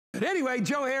But anyway,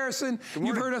 Joe Harrison,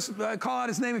 you've heard us call out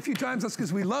his name a few times. That's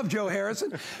because we love Joe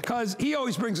Harrison, because he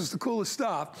always brings us the coolest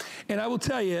stuff. And I will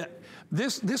tell you,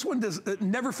 this one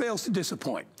never fails to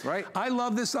disappoint. Right. I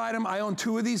love this item. I own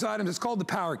 2 of these items. It's called the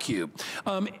PowerCube.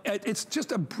 It's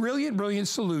just a brilliant, brilliant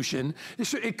solution.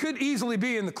 It could easily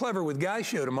be in the Clever with Guy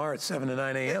show tomorrow at 7 to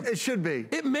 9 a.m. It should be.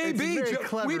 It may be.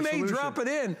 We may solution. drop it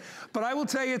in, but I will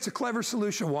tell you it's a clever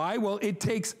solution. Why? Well, it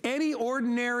takes any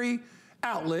ordinary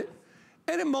outlet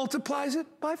and it multiplies it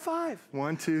by 5.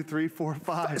 1, 2, 3, 4,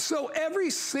 5. So every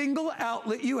single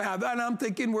outlet you have, and I'm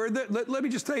thinking let me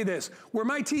just tell you this, where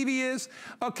my TV is,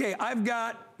 okay,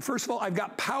 first of all, I've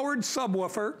got powered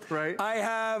subwoofer. Right. I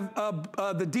have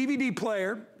the DVD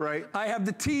player. Right. I have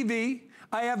the TV.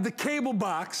 I have the cable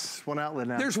box. It's one outlet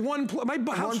now. There's one plug. My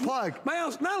house, one plug. My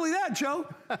house. Not only that, Joe,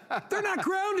 they're not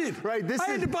grounded. Right. I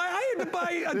had to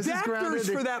buy adapters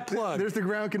for that plug. There's the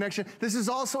ground connection. This is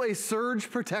also a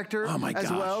surge protector as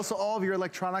well. So all of your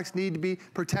electronics need to be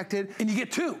protected. And you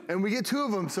get 2. And we get 2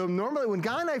 of them. So normally when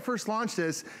Guy and I first launched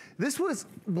this was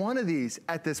one of these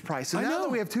at this price. So now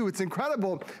that we have 2, it's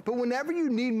incredible. But whenever you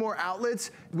need more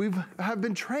outlets, have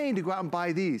been trained to go out and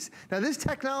buy these. Now this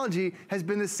technology has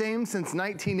been the same since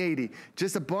 1980.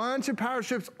 Just a bunch of power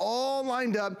strips all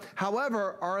lined up.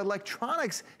 However, our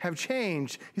electronics have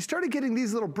changed. You started getting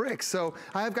these little bricks. So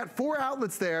I have got 4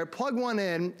 outlets there, plug 1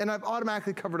 in, and I've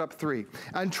automatically covered up 3.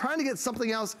 I'm trying to get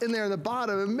something else in there in the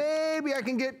bottom, and maybe I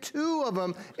can get 2 of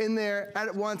them in there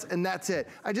at once, and that's it.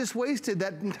 I just wasted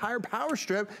that entire power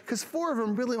strip because 4 of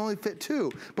them really only fit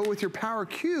 2. But with your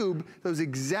PowerCube, those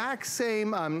exact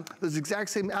same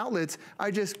outlets,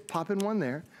 I just pop in 1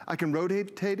 there. I can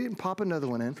rotate it and pop another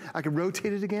one in. I can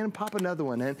rotate it again and pop another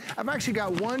one in. I've actually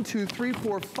got 1, 2, 3,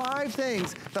 4, 5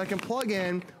 things that I can plug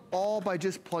in, all by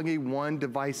just plugging 1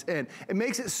 device in. It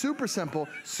makes it super simple,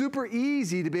 super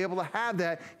easy to be able to have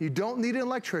that. You don't need an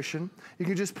electrician. You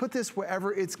can just put this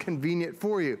wherever it's convenient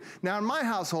for you. Now in my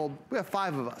household, we have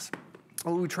 5 of us.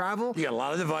 When we travel, you got a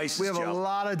lot of devices, we have Joe. a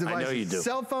lot of devices. I know you do.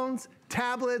 Cell phones,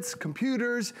 tablets,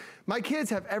 computers. My kids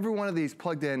have every one of these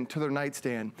plugged in to their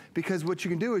nightstand, because what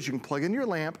you can do is you can plug in your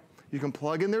lamp, you can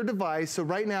plug in their device. So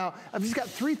right now, I've just got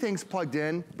 3 things plugged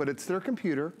in, but it's their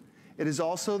computer. It is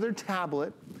also their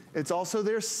tablet. It's also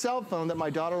their cell phone that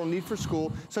my daughter will need for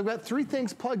school. So I've got 3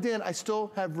 things plugged in. I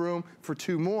still have room for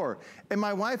 2 more. And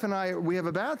my wife and I, we have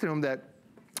a bathroom that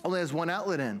only has 1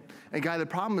 outlet in. And Guy, the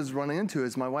problem is running into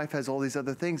is my wife has all these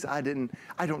other things I don't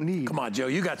need. Come on, Joe,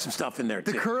 you got some stuff in there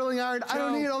too. The curling iron, Joe, I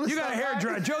don't need all this stuff. You got a hair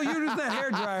dryer. Joe, you use that hair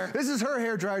dryer. This is her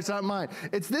hair dryer, it's not mine.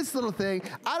 It's this little thing.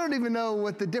 I don't even know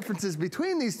what the differences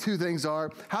between these 2 things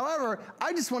are. However,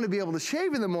 I just want to be able to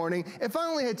shave in the morning. If I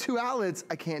only had 2 outlets,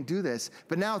 I can't do this.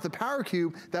 But now with the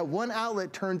PowerCube, that 1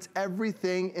 outlet turns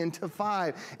everything into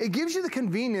 5. It gives you the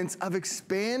convenience of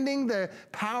expanding the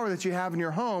power that you have in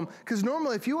your home, because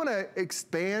normally if you want to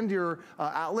expand your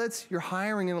outlets, you're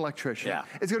hiring an electrician. Yeah.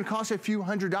 It's going to cost you a few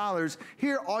 $100s.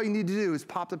 Here, all you need to do is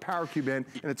pop the PowerCube in,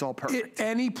 and it's all perfect.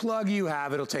 Any plug you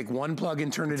have, it'll take 1 plug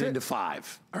and turn it into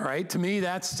 5. All right? To me,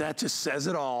 that just says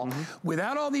it all.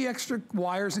 Without all the extra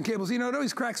wires and cables. You know, it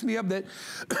always cracks me up that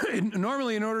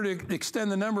normally in order to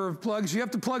extend the number of plugs, you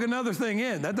have to plug another thing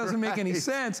in. That doesn't make any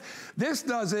sense. This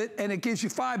does it, and it gives you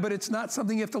 5, but it's not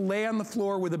something you have to lay on the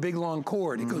floor with a big long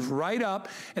cord. It goes right up,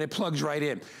 and it plugs right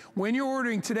in. When you're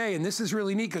ordering today, and this is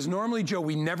really neat, because normally, Joe,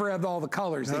 we never have all the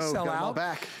colors. They sell out.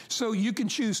 Back. So you can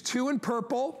choose 2 in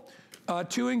purple,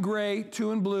 2 in gray,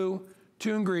 2 in blue,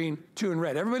 2 in green, 2 in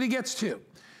red. Everybody gets 2.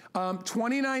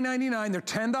 $29.99, they're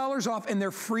 $10 off, and they're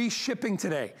free shipping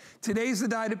today. Today's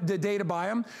the day to buy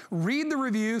them. Read the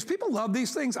reviews. People love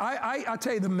these things. I'll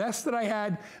tell you, the mess that I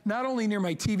had, not only near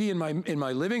my TV in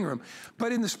my living room,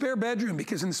 but in the spare bedroom,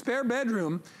 because in the spare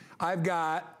bedroom, I've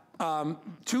got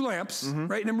 2 lamps,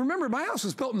 right? And remember, my house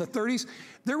was built in the 30s.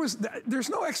 There's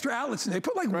no extra outlets. They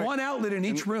put like 1 outlet in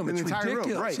each room. It's ridiculous.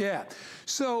 Room, right. Yeah.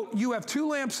 So you have 2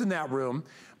 lamps in that room.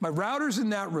 My router's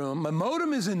in that room. My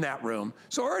modem is in that room.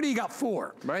 So already you got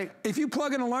 4. Right. If you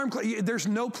plug an alarm clock, there's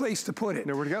no place to put it.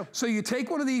 Nowhere to go. So you take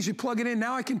one of these, you plug it in.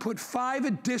 Now I can put 5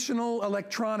 additional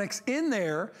electronics in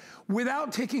there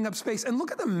without taking up space. And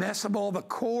look at the mess of all the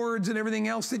cords and everything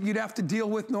else that you'd have to deal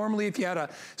with normally if you had a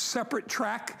separate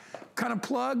track kind of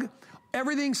plug.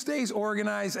 everything stays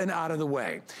organized and out of the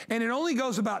way. And it only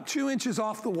goes about 2 inches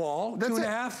off the wall, That's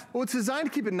 2.5. Well, it's designed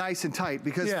to keep it nice and tight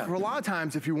because for a lot of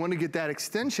times, if you want to get that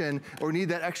extension or need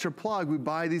that extra plug, we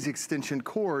buy these extension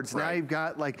cords. Now you've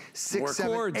got like 6,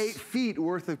 7, 8 feet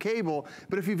worth of cable.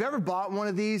 But if you've ever bought one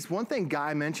of these, one thing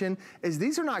Guy mentioned is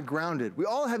these are not grounded. We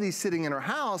all have these sitting in our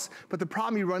house, but the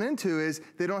problem you run into is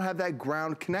they don't have that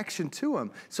ground connection to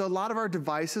them. So a lot of our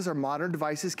devices, our modern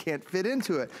devices, can't fit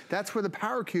into it. That's where the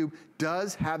PowerCube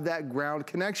does have that ground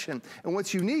connection. And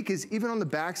what's unique is even on the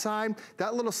backside,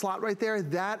 that little slot right there,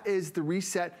 that is the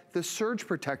reset, the surge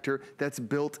protector that's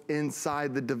built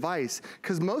inside the device.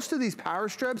 Because most of these power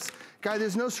strips, Guy,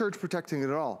 there's no surge protecting it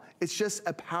at all. It's just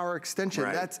a power extension.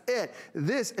 That's it.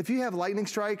 This, if you have lightning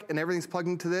strike and everything's plugged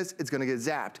into this, it's gonna get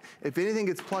zapped. If anything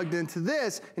gets plugged into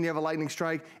this and you have a lightning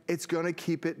strike, it's gonna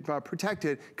keep it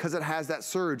protected because it has that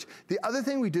surge. The other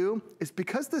thing we do is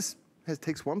because this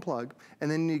takes one plug,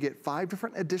 and then you get 5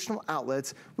 different additional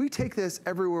outlets. We take this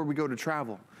everywhere we go to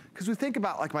travel. Because we think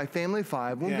about like my family of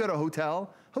 5, when we go to a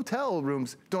hotel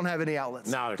rooms don't have any outlets.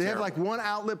 No, they have like one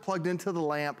outlet plugged into the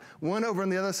lamp, one over on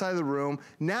the other side of the room.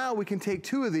 Now we can take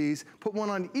 2 of these, put one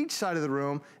on each side of the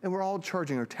room, and we're all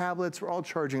charging our tablets, we're all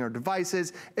charging our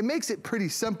devices. It makes it pretty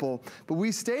simple, but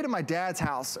we stayed at my dad's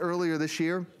house earlier this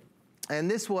year,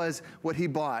 and this was what he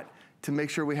bought to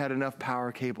make sure we had enough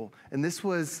power cable. And this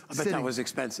was I bet that was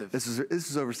expensive. This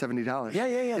was over $70. Yeah.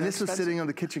 And this was sitting on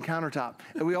the kitchen countertop.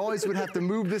 And we always would have to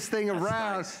move this thing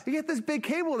around. Nice. You get this big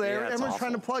cable there, everyone's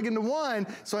trying to plug into one.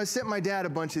 So I sent my dad a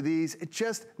bunch of these. It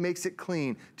just makes it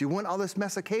clean. Do you want all this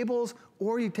mess of cables?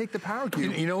 Or you take the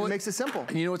PowerCube. You know what? It makes it simple.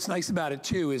 And you know what's nice about it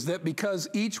too is that because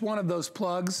each one of those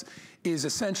plugs is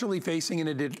essentially facing in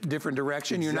a different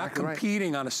direction, you're not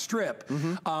competing on a strip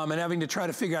and having to try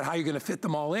to figure out how you're gonna fit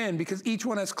them all in because each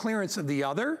one has clearance of the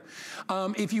other.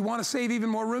 If you wanna save even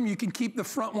more room, you can keep the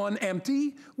front one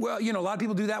empty. Well, you know, a lot of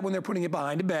people do that when they're putting it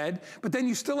behind a bed, but then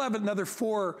you still have another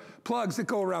 4 plugs that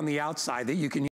go around the outside that you can use.